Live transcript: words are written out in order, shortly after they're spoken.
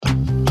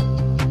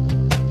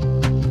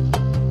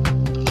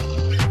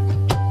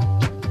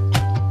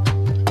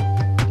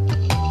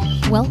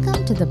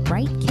to the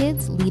Bright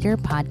Kids Leader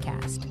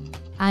Podcast.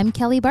 I'm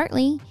Kelly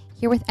Bartley,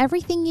 here with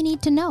everything you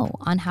need to know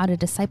on how to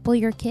disciple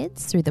your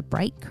kids through the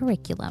Bright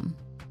curriculum.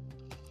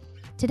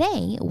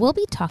 Today, we'll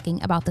be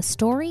talking about the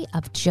story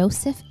of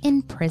Joseph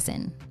in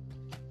prison.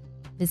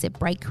 Visit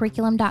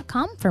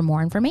brightcurriculum.com for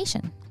more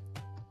information.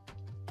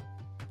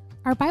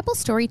 Our Bible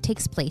story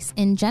takes place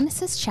in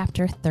Genesis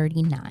chapter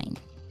 39.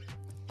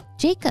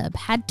 Jacob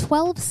had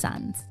 12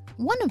 sons.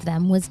 One of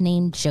them was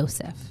named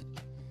Joseph.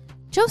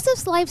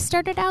 Joseph's life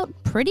started out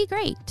pretty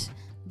great,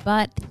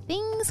 but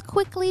things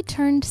quickly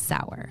turned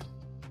sour.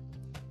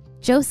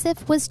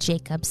 Joseph was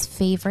Jacob's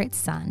favorite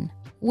son,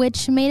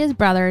 which made his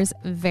brothers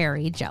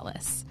very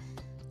jealous.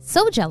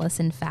 So jealous,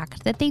 in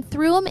fact, that they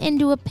threw him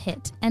into a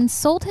pit and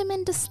sold him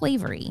into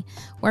slavery,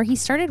 where he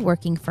started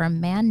working for a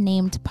man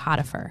named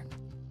Potiphar.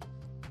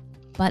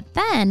 But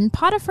then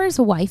Potiphar's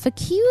wife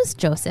accused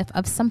Joseph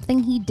of something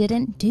he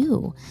didn't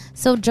do,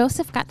 so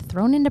Joseph got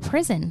thrown into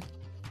prison.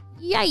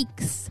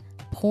 Yikes!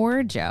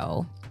 Poor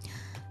Joe.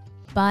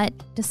 But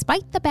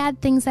despite the bad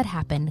things that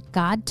happened,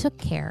 God took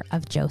care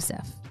of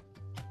Joseph.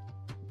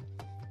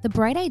 The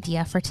bright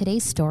idea for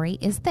today's story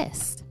is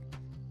this: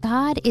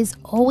 God is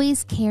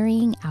always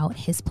carrying out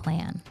his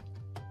plan.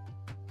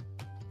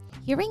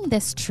 Hearing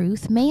this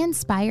truth may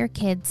inspire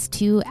kids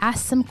to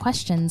ask some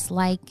questions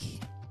like,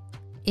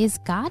 is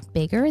God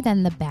bigger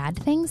than the bad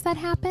things that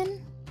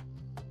happen?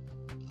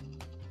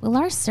 Will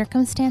our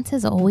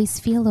circumstances always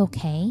feel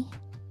okay?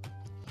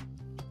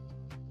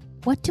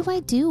 What do I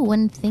do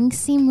when things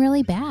seem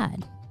really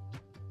bad?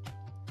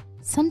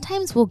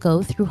 Sometimes we'll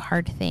go through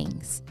hard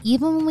things,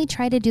 even when we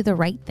try to do the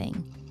right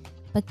thing.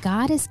 But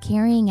God is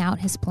carrying out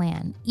his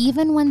plan,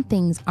 even when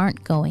things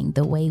aren't going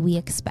the way we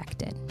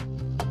expected.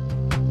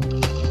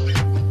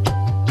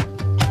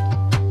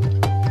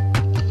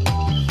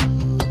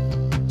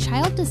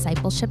 Child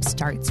discipleship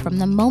starts from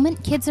the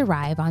moment kids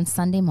arrive on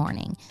Sunday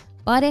morning,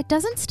 but it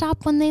doesn't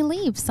stop when they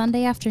leave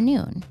Sunday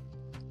afternoon.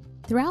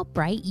 Throughout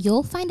Bright,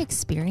 you'll find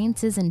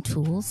experiences and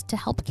tools to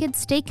help kids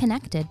stay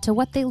connected to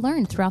what they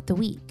learned throughout the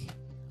week.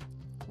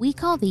 We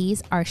call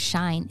these our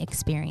Shine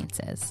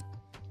experiences,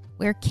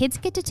 where kids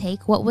get to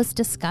take what was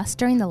discussed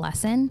during the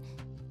lesson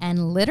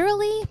and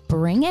literally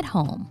bring it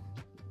home.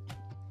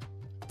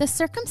 The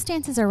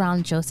circumstances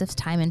around Joseph's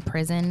time in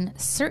prison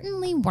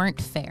certainly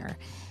weren't fair,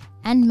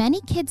 and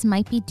many kids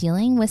might be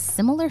dealing with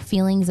similar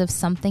feelings of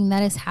something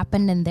that has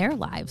happened in their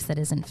lives that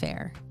isn't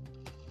fair.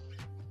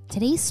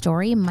 Today's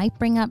story might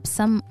bring up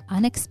some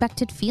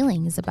unexpected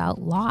feelings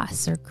about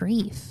loss or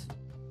grief.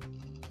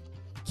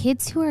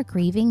 Kids who are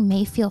grieving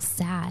may feel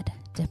sad,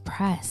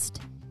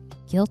 depressed,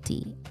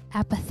 guilty,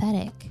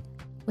 apathetic,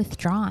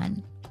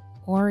 withdrawn,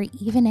 or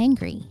even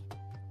angry.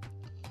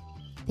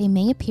 They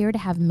may appear to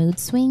have mood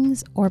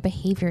swings or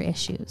behavior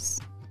issues.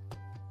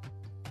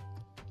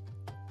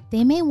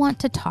 They may want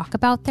to talk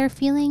about their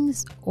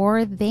feelings,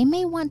 or they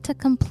may want to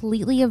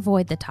completely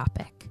avoid the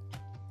topic.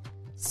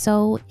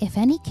 So, if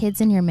any kids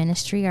in your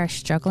ministry are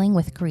struggling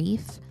with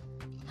grief,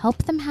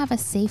 help them have a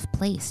safe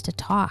place to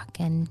talk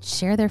and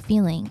share their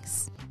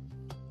feelings,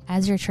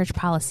 as your church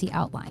policy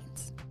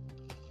outlines.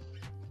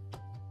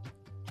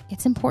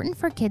 It's important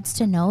for kids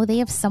to know they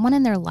have someone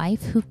in their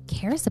life who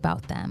cares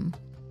about them.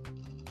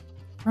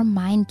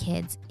 Remind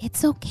kids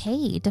it's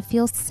okay to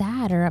feel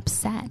sad or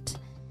upset.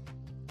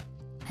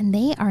 And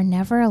they are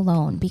never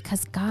alone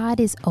because God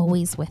is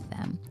always with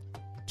them,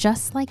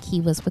 just like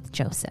he was with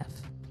Joseph.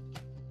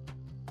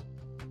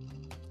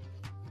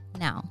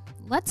 Now,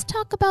 let's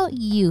talk about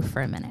you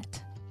for a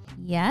minute.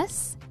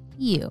 Yes,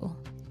 you.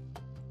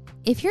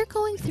 If you're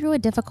going through a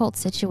difficult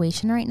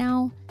situation right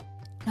now,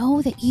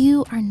 know that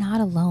you are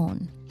not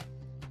alone.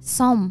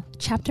 Psalm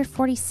chapter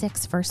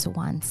 46 verse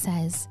 1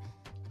 says,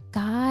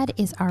 God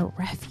is our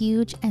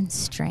refuge and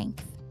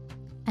strength,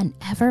 an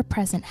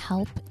ever-present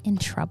help in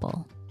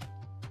trouble.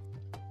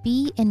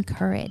 Be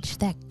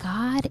encouraged that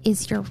God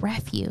is your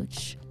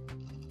refuge.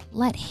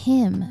 Let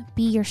him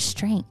be your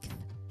strength.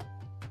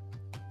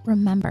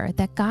 Remember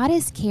that God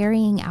is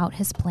carrying out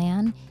his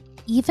plan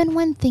even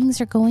when things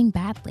are going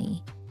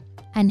badly,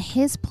 and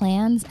his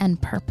plans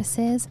and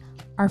purposes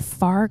are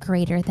far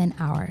greater than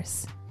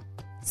ours,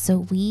 so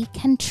we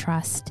can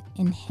trust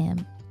in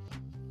him.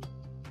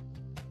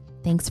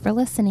 Thanks for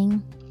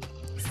listening.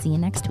 See you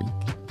next week.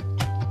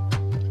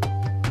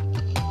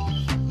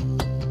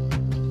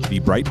 The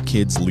Bright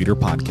Kids Leader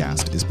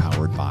Podcast is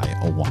powered by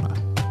Awana.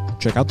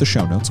 Check out the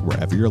show notes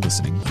wherever you're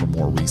listening for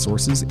more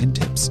resources and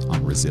tips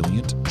on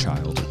resilient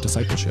child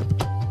discipleship.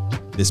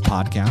 This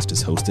podcast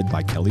is hosted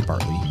by Kelly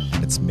Bartley,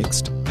 and it's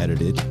mixed,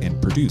 edited,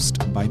 and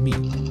produced by me,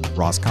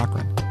 Ross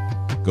Cochran.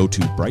 Go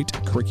to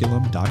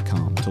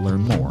brightcurriculum.com to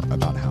learn more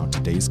about how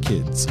today's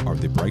kids are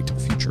the bright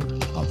future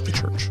of the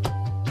church.